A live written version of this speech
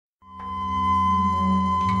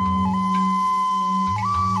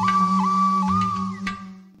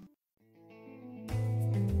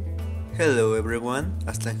Hello everyone,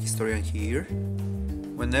 Aslan Historian here.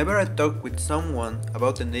 Whenever I talk with someone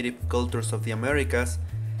about the native cultures of the Americas,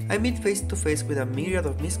 I meet face to face with a myriad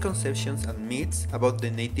of misconceptions and myths about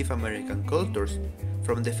the Native American cultures,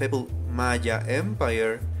 from the fabled Maya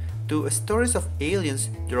Empire to stories of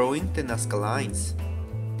aliens drawing the Nazca lines.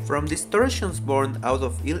 From distortions born out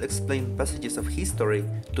of ill-explained passages of history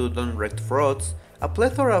to downright frauds, a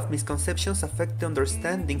plethora of misconceptions affect the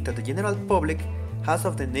understanding that the general public has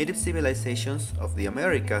of the native civilizations of the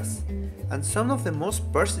Americas, and some of the most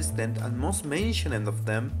persistent and most mentioned of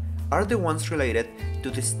them are the ones related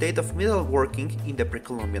to the state of metalworking in the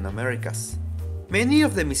pre-Columbian Americas. Many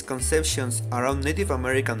of the misconceptions around Native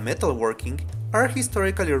American metalworking are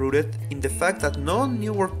historically rooted in the fact that no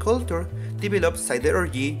New World culture developed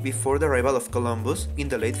metallurgy before the arrival of Columbus in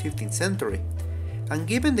the late 15th century. And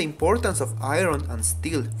given the importance of iron and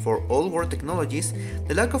steel for all world technologies,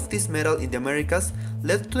 the lack of this metal in the Americas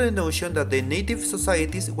led to the notion that the native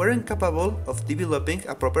societies were incapable of developing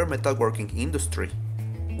a proper metalworking industry.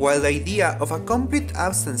 While the idea of a complete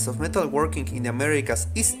absence of metalworking in the Americas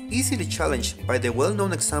is easily challenged by the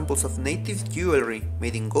well-known examples of native jewelry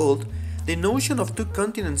made in gold, the notion of two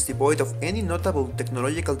continents devoid of any notable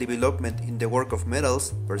technological development in the work of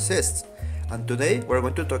metals persists, and today we're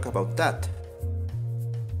going to talk about that.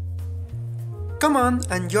 Come on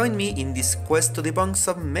and join me in this quest to debunk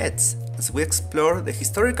some myths as we explore the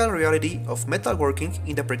historical reality of metalworking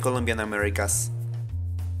in the pre-Columbian Americas.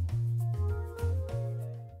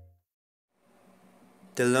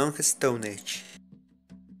 The Long Stone Age.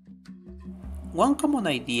 One common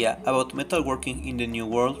idea about metalworking in the New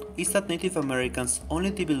World is that Native Americans only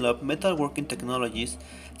developed metalworking technologies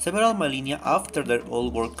several millennia after their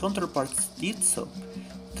Old World counterparts did so,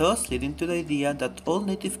 thus leading to the idea that all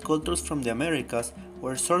native cultures from the Americas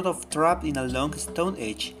were sort of trapped in a long stone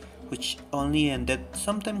age, which only ended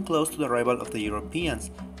sometime close to the arrival of the Europeans,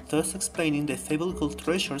 thus explaining the fabled gold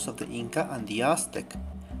treasures of the Inca and the Aztec.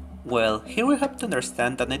 Well, here we have to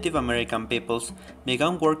understand that Native American peoples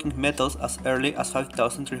began working metals as early as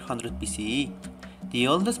 5300 BCE. The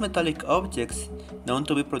oldest metallic objects known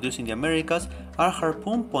to be produced in the Americas are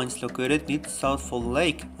harpoon points located near South Fall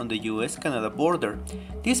Lake on the US-Canada border.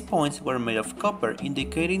 These points were made of copper,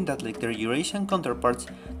 indicating that like their Eurasian counterparts,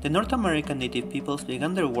 the North American native peoples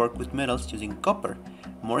began their work with metals using copper,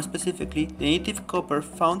 more specifically the native copper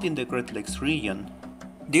found in the Great Lakes region.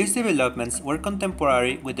 These developments were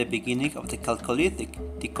contemporary with the beginning of the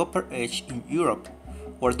Chalcolithic, the Copper Age in Europe,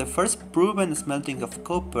 where the first proven smelting of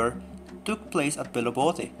copper took place at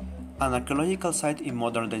Belobode, an archaeological site in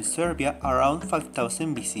modern-day Serbia around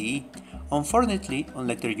 5000 BCE. Unfortunately,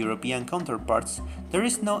 unlike their European counterparts, there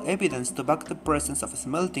is no evidence to back the presence of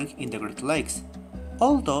smelting in the Great Lakes,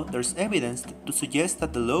 although there is evidence to suggest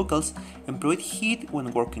that the locals employed heat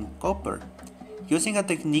when working copper, using a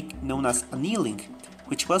technique known as annealing,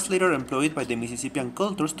 which was later employed by the Mississippian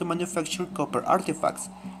cultures to manufacture copper artifacts,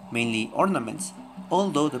 mainly ornaments,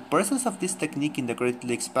 although the presence of this technique in the Great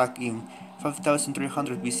Lakes back in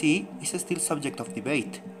 5300 BCE is still subject of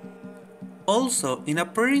debate. Also, in a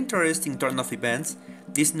pretty interesting turn of events,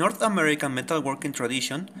 this North American metalworking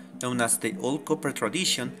tradition, known as the Old Copper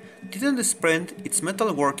Tradition, didn't spread its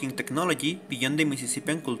metalworking technology beyond the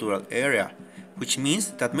Mississippian cultural area, which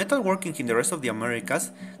means that metalworking in the rest of the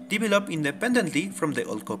Americas developed independently from the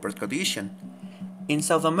Old Copper tradition. In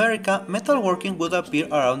South America, metalworking would appear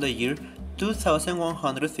around the year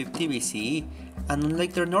 2150 BCE, and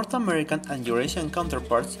unlike their North American and Eurasian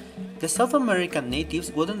counterparts, the South American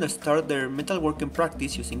natives wouldn't start their metalworking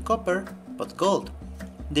practice using copper, but gold.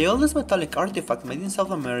 The oldest metallic artifact made in South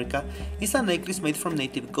America is a necklace made from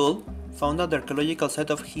native gold, found at the archaeological site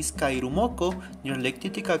of Xcairumoko near Lake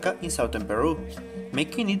Titicaca in southern Peru,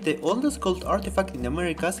 making it the oldest gold artifact in the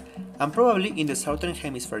Americas and probably in the southern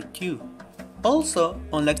hemisphere too. Also,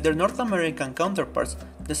 unlike their North American counterparts,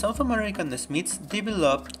 the South American smiths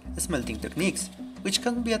developed smelting techniques, which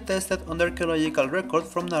can be attested on the archaeological record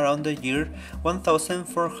from around the year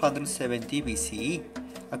 1470 BCE,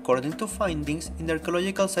 according to findings in the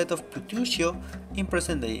archaeological site of Putucio in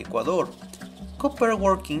present-day Ecuador. Copper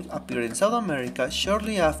working appeared in South America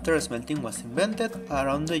shortly after smelting was invented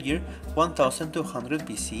around the year 1200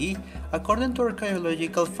 BCE, according to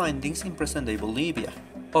archaeological findings in present-day Bolivia.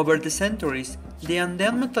 Over the centuries, the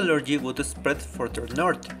Andean metallurgy would spread further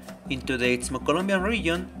north, into the Columbian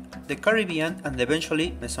region, the Caribbean, and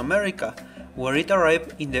eventually Mesoamerica, where it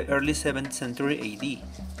arrived in the early 7th century AD.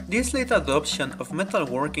 This late adoption of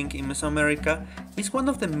metalworking in Mesoamerica is one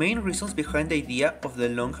of the main reasons behind the idea of the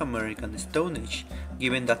long American Stone Age,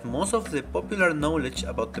 given that most of the popular knowledge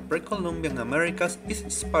about the pre-Columbian Americas is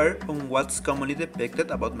inspired on what's commonly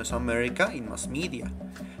depicted about Mesoamerica in mass media.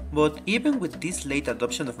 But even with this late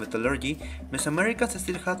adoption of metallurgy, Mesoamericans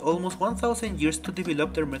still had almost 1000 years to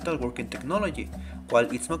develop their metalworking technology, while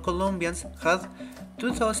Colombians had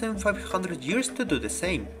 2500 years to do the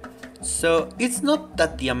same. So it's not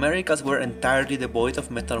that the Americas were entirely devoid of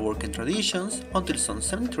metalworking traditions until some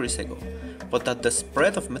centuries ago, but that the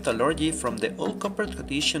spread of metallurgy from the old copper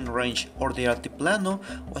tradition range or the altiplano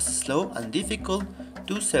was slow and difficult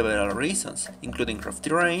due to several reasons, including rough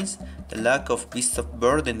terrains, the lack of beasts of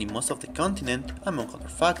burden in most of the continent, among other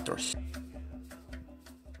factors.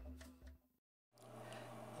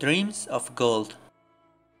 Dreams of gold.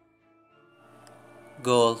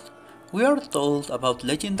 Gold. We are told about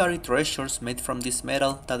legendary treasures made from this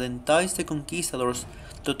metal that enticed the conquistadors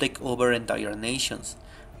to take over entire nations.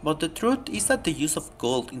 But the truth is that the use of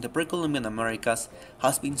gold in the pre-Columbian Americas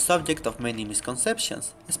has been subject of many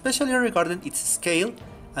misconceptions, especially regarding its scale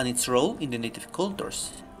and its role in the native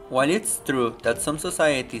cultures. While it's true that some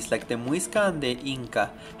societies like the Muisca and the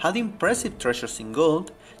Inca had impressive treasures in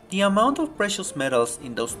gold, the amount of precious metals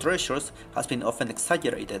in those treasures has been often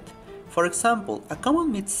exaggerated. For example, a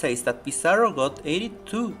common myth says that Pizarro got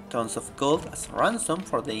 82 tons of gold as ransom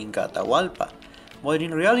for the Inca Atahualpa, but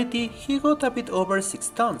in reality he got a bit over 6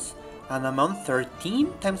 tons, an amount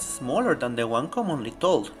 13 times smaller than the one commonly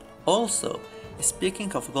told. Also,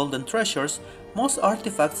 speaking of golden treasures, most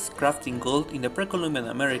artifacts crafted in gold in the pre-Columbian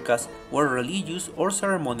Americas were religious or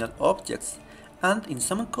ceremonial objects, and in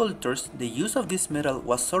some cultures the use of this metal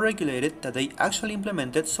was so regulated that they actually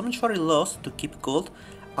implemented sumptuary laws to keep gold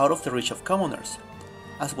out of the reach of commoners,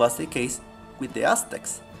 as was the case with the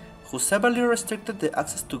Aztecs, who severely restricted the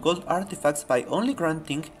access to gold artifacts by only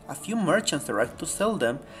granting a few merchants the right to sell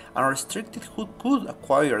them and restricted who could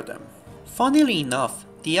acquire them. Funnily enough,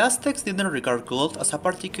 the Aztecs didn't regard gold as a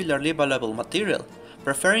particularly valuable material,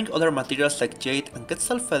 preferring other materials like jade and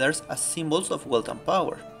quetzal feathers as symbols of wealth and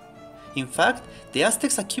power. In fact, the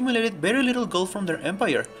Aztecs accumulated very little gold from their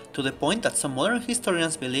empire, to the point that some modern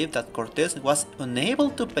historians believe that Cortés was unable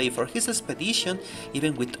to pay for his expedition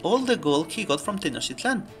even with all the gold he got from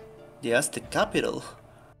Tenochtitlan, the Aztec capital.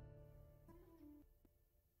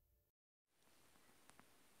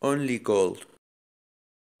 Only gold.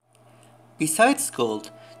 Besides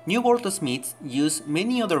gold, New World smiths use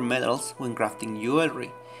many other metals when crafting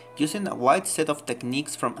jewelry, using a wide set of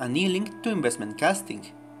techniques from annealing to investment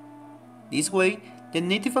casting. This way, the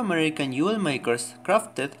Native American jewel makers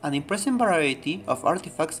crafted an impressive variety of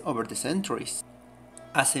artifacts over the centuries.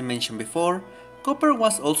 As I mentioned before, copper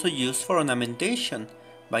was also used for ornamentation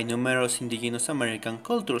by numerous indigenous American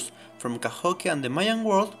cultures, from Cahokia and the Mayan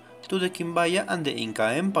world to the Quimbaya and the Inca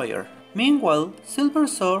Empire. Meanwhile, silver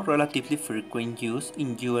saw relatively frequent use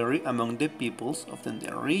in jewelry among the peoples of the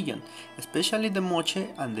Andean region, especially the Moche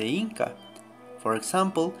and the Inca. For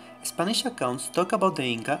example, Spanish accounts talk about the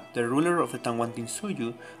Inca, the ruler of the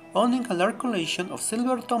Tahuantinsuyo, owning a large collection of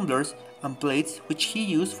silver tumblers and plates which he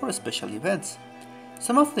used for special events.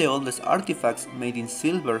 Some of the oldest artifacts made in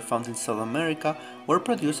silver found in South America were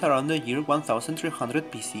produced around the year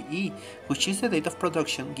 1300 BCE, which is the date of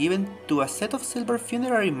production given to a set of silver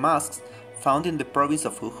funerary masks found in the province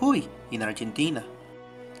of Jujuy in Argentina.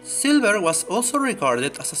 Silver was also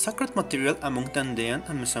regarded as a sacred material among the Andean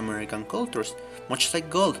and Mesoamerican cultures, much like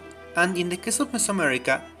gold, and in the case of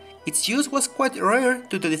Mesoamerica, its use was quite rare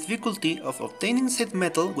due to the difficulty of obtaining said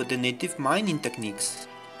metal with the native mining techniques.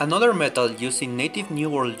 Another metal used in native New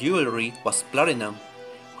World jewelry was platinum,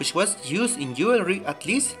 which was used in jewelry at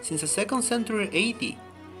least since the 2nd century AD.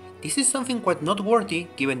 This is something quite noteworthy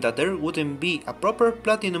given that there wouldn't be a proper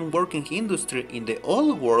platinum working industry in the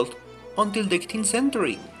Old World until the 18th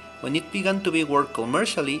century, when it began to be worked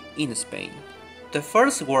commercially in Spain. The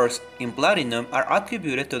first works in platinum are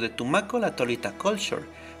attributed to the Tumaco La Tolita culture,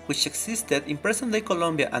 which existed in present-day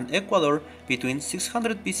Colombia and Ecuador between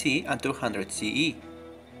 600 BCE and 200 CE.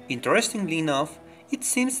 Interestingly enough, it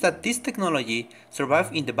seems that this technology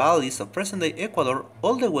survived in the valleys of present-day Ecuador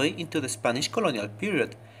all the way into the Spanish colonial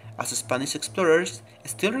period, as Spanish explorers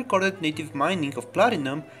still recorded native mining of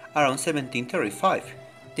platinum around 1735.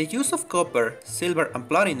 The use of copper, silver and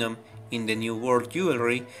platinum in the New World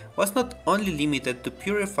jewelry was not only limited to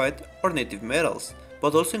purified or native metals,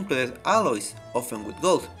 but also included alloys, often with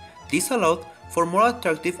gold. This allowed for more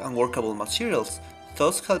attractive and workable materials,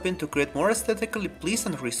 thus helping to create more aesthetically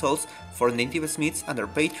pleasant results for native smiths and their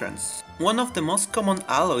patrons. One of the most common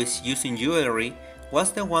alloys used in jewelry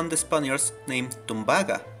was the one the Spaniards named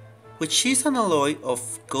tumbaga, which is an alloy of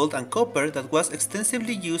gold and copper that was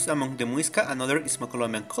extensively used among the Muisca and other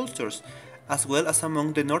Colombian cultures, as well as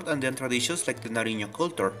among the North Andean traditions like the Nariño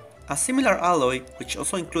culture. A similar alloy, which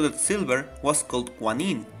also included silver, was called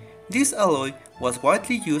guanin. This alloy was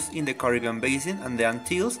widely used in the Caribbean basin and the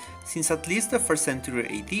Antilles since at least the 1st century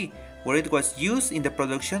AD, where it was used in the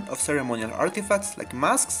production of ceremonial artifacts like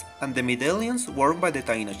masks and the medallions worn by the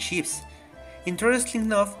Taino chiefs. Interestingly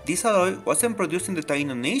enough, this alloy wasn't produced in the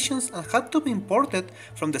Taino nations and had to be imported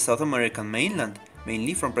from the South American mainland,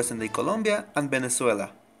 mainly from present-day Colombia and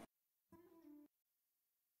Venezuela.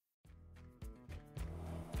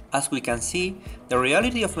 As we can see, the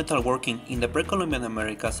reality of metalworking in the pre-Columbian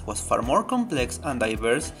Americas was far more complex and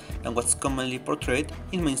diverse than what's commonly portrayed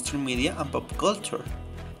in mainstream media and pop culture.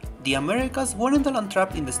 The Americas weren't a land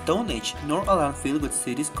trapped in the Stone Age, nor a land filled with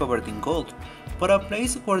cities covered in gold, but a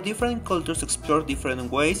place where different cultures explored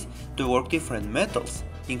different ways to work different metals,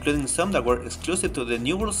 including some that were exclusive to the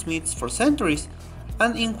New World smiths for centuries,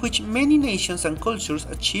 and in which many nations and cultures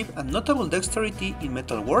achieved a notable dexterity in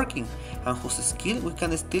metalworking, and whose skill we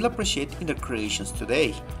can still appreciate in their creations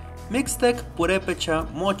today. Mixtec, Purépecha,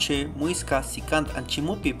 Moche, Muisca, Sicant, and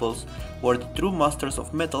Chimu peoples were the true masters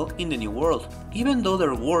of metal in the New World, even though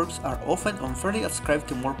their works are often unfairly ascribed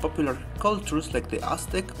to more popular cultures like the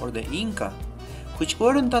Aztec or the Inca, which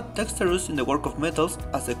weren't that dexterous in the work of metals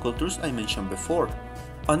as the cultures I mentioned before.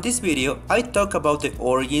 On this video, I talk about the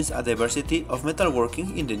origins and diversity of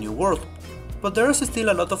metalworking in the New World, but there is still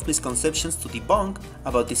a lot of misconceptions to debunk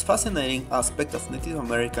about this fascinating aspect of Native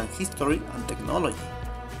American history and technology.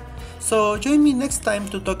 So join me next time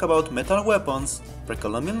to talk about metal weapons,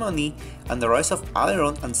 pre-Columbian money, and the rise of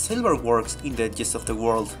iron and silver works in the edges of the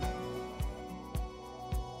world.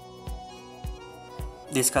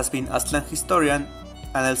 This has been Aztlan Historian,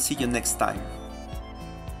 and I'll see you next time.